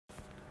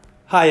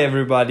Hi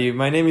everybody,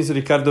 my name is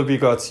Riccardo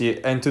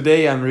Picozzi and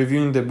today I'm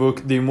reviewing the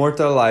book The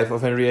Immortal Life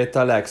of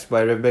Henrietta Lacks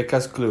by Rebecca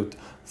Skloot,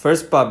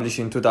 first published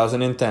in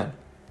 2010.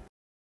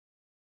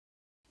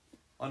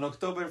 On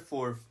October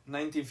 4th,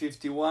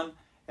 1951,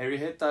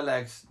 Henrietta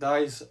Lacks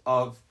dies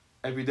of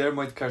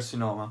epidermoid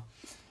carcinoma.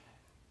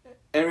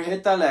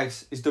 Henrietta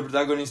Lacks is the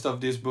protagonist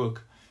of this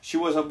book. She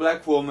was a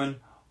black woman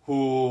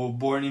who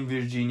born in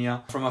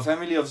Virginia from a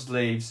family of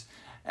slaves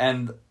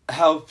and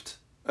helped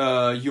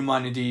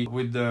humanity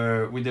with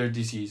their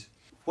disease.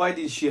 Why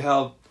did she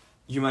help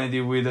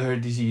humanity with her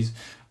disease?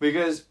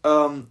 Because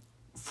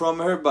from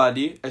her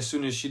body, as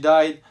soon as she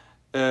died,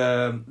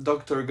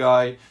 Dr.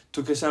 Guy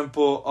took a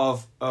sample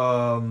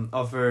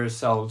of her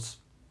cells,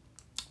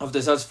 of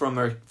the cells from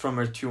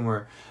her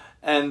tumor,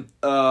 and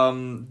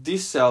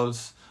these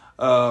cells,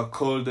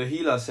 called the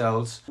HeLa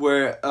cells,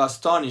 were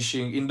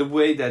astonishing in the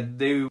way that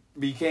they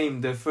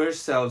became the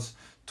first cells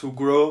to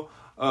grow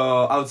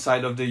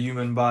outside of the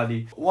human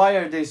body. Why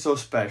are they so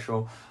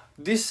special?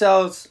 These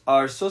cells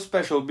are so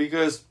special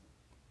because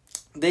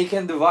they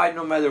can divide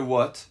no matter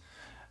what,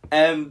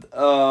 and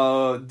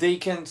they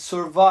can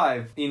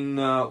survive in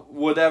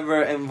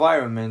whatever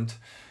environment,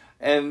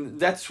 and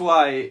that's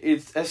why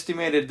it's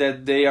estimated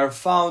that they are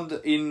found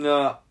in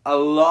a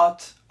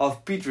lot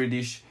of petri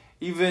dish,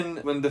 even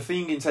when the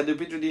thing inside the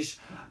petri dish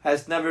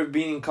has never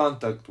been in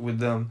contact with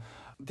them.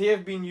 They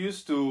have been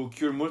used to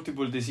cure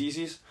multiple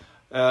diseases.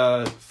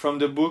 From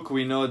the book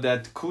we know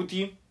that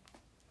Kuti,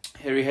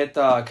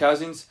 Henrietta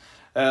cousins,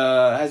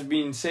 has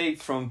been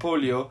saved from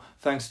polio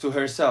thanks to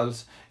her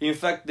cells. In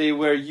fact, they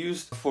were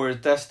used for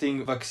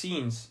testing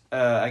vaccines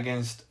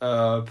against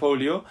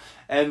polio,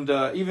 and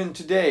even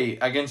today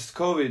against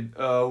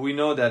COVID, we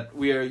know that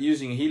we are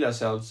using HeLa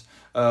cells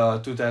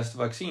to test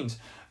vaccines.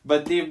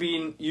 But they've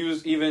been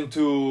used even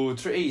to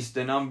trace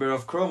the number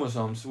of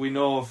chromosomes. We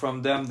know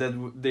from them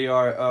that they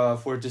are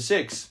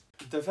 46.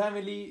 The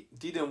family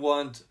didn't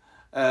want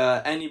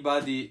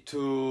anybody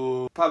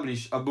to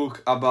publish a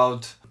book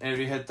about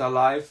Henrietta's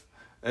life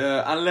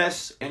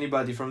unless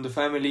anybody from the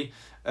family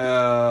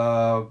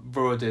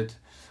wrote it.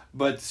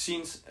 But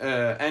since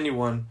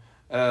anyone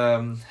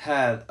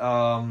had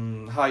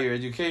higher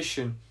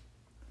education,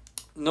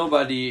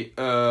 nobody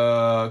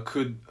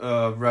could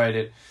write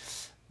it.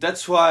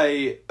 That's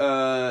why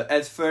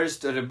at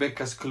first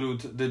Rebecca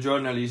Skloot, the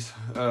journalist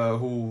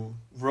who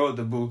wrote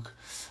the book,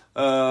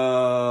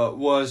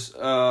 was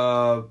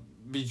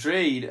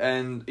betrayed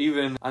and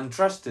even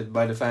untrusted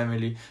by the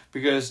family,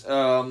 because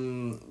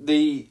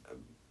they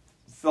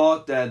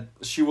thought that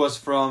she was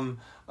from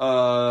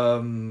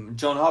John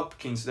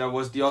Hopkins. That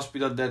was the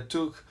hospital that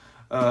took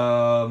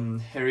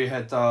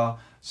Henrietta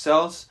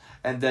cells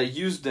and that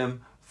used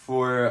them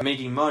for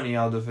making money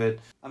out of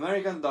it.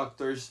 American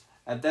doctors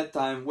at that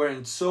time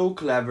weren't so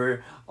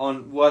clever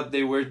on what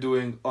they were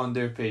doing on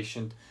their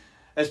patient,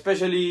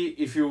 especially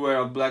if you were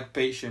a black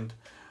patient.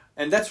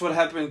 And that's what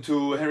happened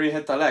to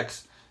Henrietta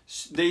Lacks.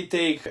 They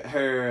take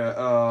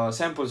her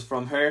samples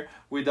from her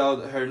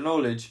without her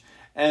knowledge,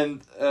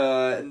 and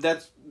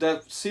that's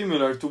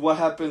similar to what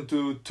happened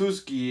to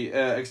Tuskegee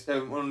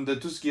on the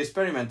Tuskegee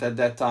experiment at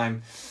that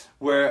time,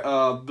 where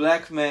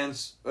black men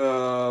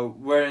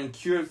weren't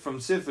cured from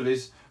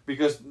syphilis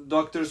because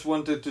doctors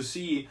wanted to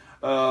see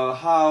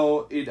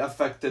how it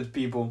affected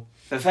people.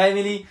 The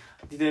family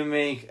didn't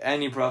make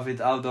any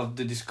profit out of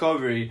the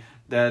discovery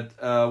that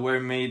were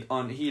made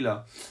on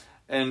HeLa.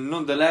 And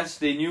nonetheless,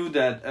 they knew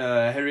that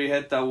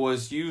Henrietta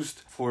was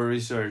used for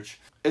research.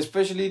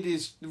 Especially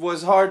this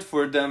was hard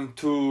for them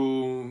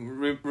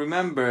to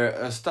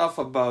remember stuff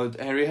about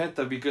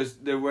Henrietta, because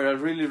they were a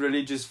really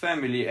religious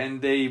family and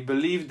they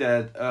believed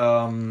that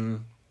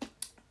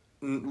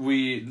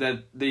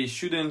that they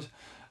shouldn't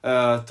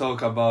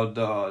talk about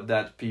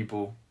that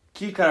people.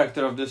 Key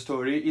character of the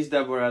story is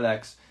Deborah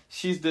Lacks.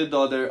 She's the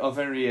daughter of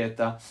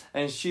Henrietta,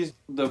 and she's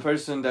the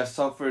person that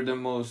suffered the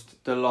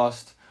most the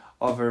loss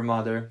of her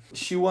mother.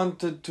 She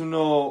wanted to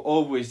know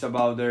always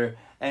about her,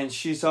 and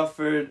she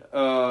suffered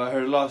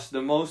her loss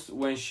the most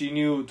when she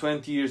knew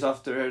 20 years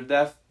after her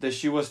death that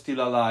she was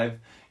still alive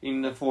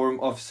in the form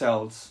of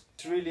cells.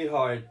 It's really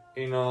hard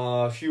in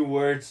a few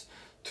words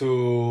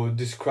to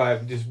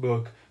describe this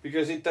book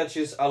because it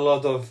touches a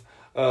lot of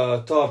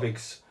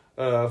topics.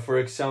 For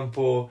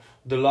example,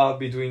 the love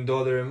between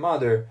daughter and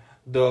mother,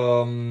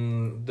 the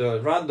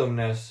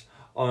randomness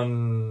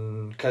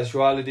on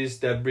casualties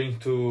that bring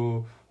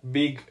to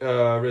big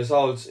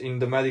results in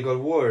the medical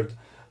world,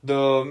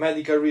 the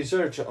medical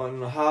research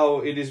on how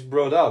it is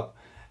brought up,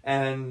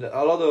 and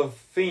a lot of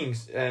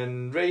things,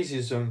 and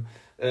racism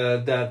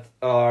that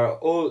are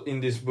all in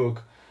this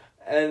book.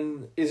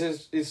 And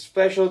it's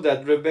special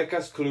that Rebecca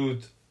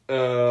Skloot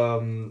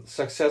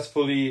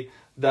successfully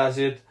does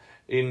it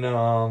in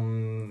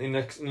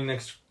an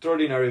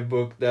extraordinary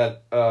book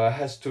that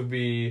has to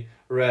be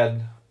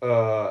read,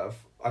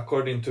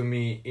 according to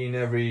me, in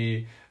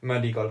every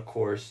medical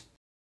course.